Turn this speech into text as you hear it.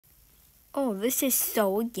Oh, this is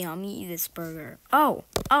so yummy, this burger. Oh,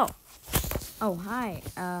 hi.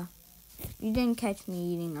 You didn't catch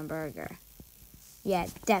me eating a burger. Yeah,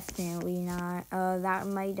 definitely not. That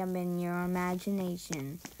might have been your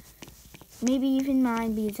imagination. Maybe even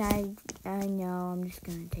mine, because I know I'm just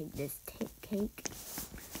gonna take this cake.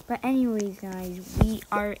 But anyways, guys, we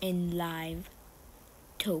are in live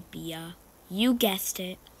Topia. You guessed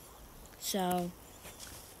it. So,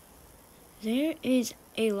 there is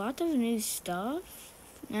a lot of new stuff.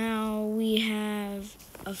 Now we have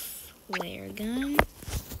a flare gun,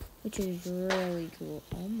 which is really cool.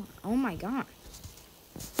 Oh my god.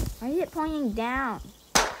 Why is it pointing down?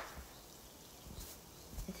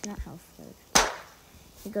 That's not how flare.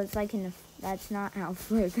 It goes like in the. That's not how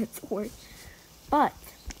flare guns work. But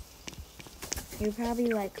you're probably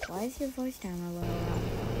like, why is your voice down a little?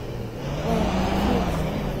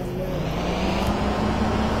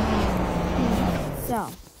 So,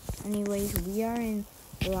 anyways, we are in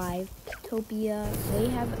live Topia. They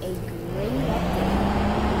have a great update.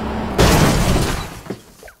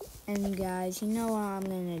 And guys, you know what I'm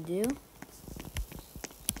gonna do?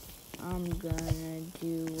 I'm gonna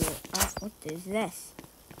do what is this?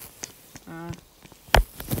 What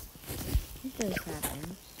does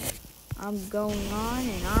happen? I'm going on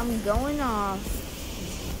and I'm going off.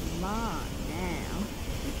 Come on now.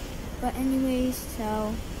 But anyways,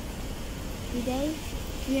 so today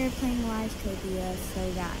we are playing Live Topia. So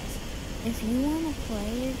guys, if you want to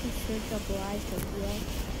play it, just search up Live Topia.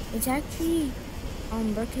 It's actually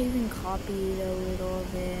Brookhaven copied a little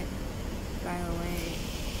bit, by the way.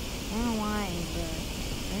 I don't know why, but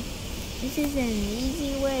this is an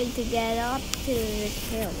easy way to get up to this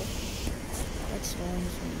hill. Let's go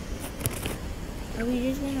inside. Are we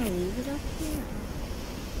just gonna leave it up here?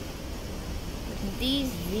 These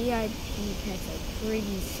VIP pets are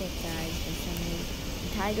pretty sick, guys, for some reason. The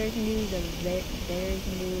tiger can do, the bear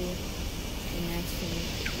can do, the next thing.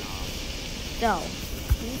 So,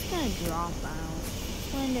 I'm just gonna drop out.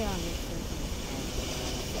 Land it on this person.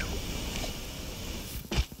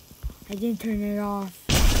 I didn't turn it off.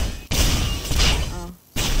 Oh.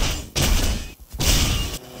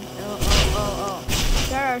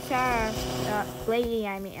 Sir. Lady,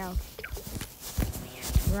 I mean, oh. We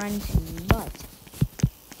have to run soon, but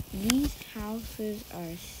these houses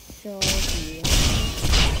are so beautiful.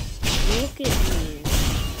 Look at these.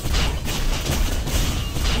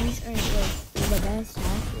 These are like the best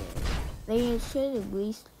houses. They should at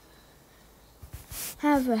least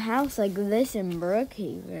have a house like this in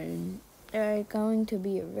Brookhaven. They're going to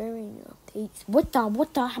be a very new update. What the?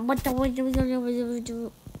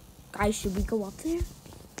 Guys, should we go up there?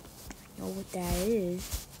 I know what that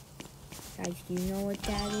is. Guys, do you know what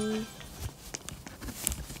that is?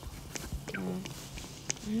 I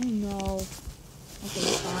don't know. Okay,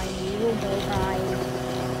 fine. We will go, guys.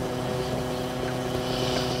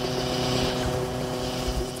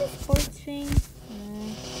 Is this sports thing?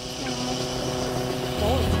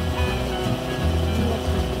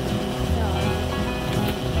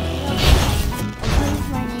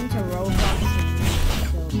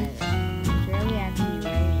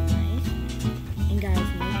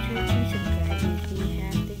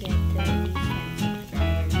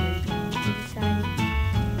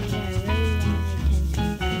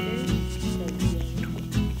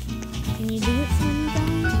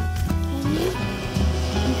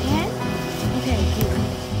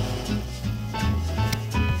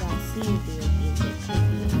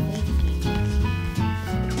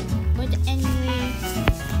 But anyway,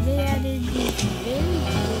 they added these very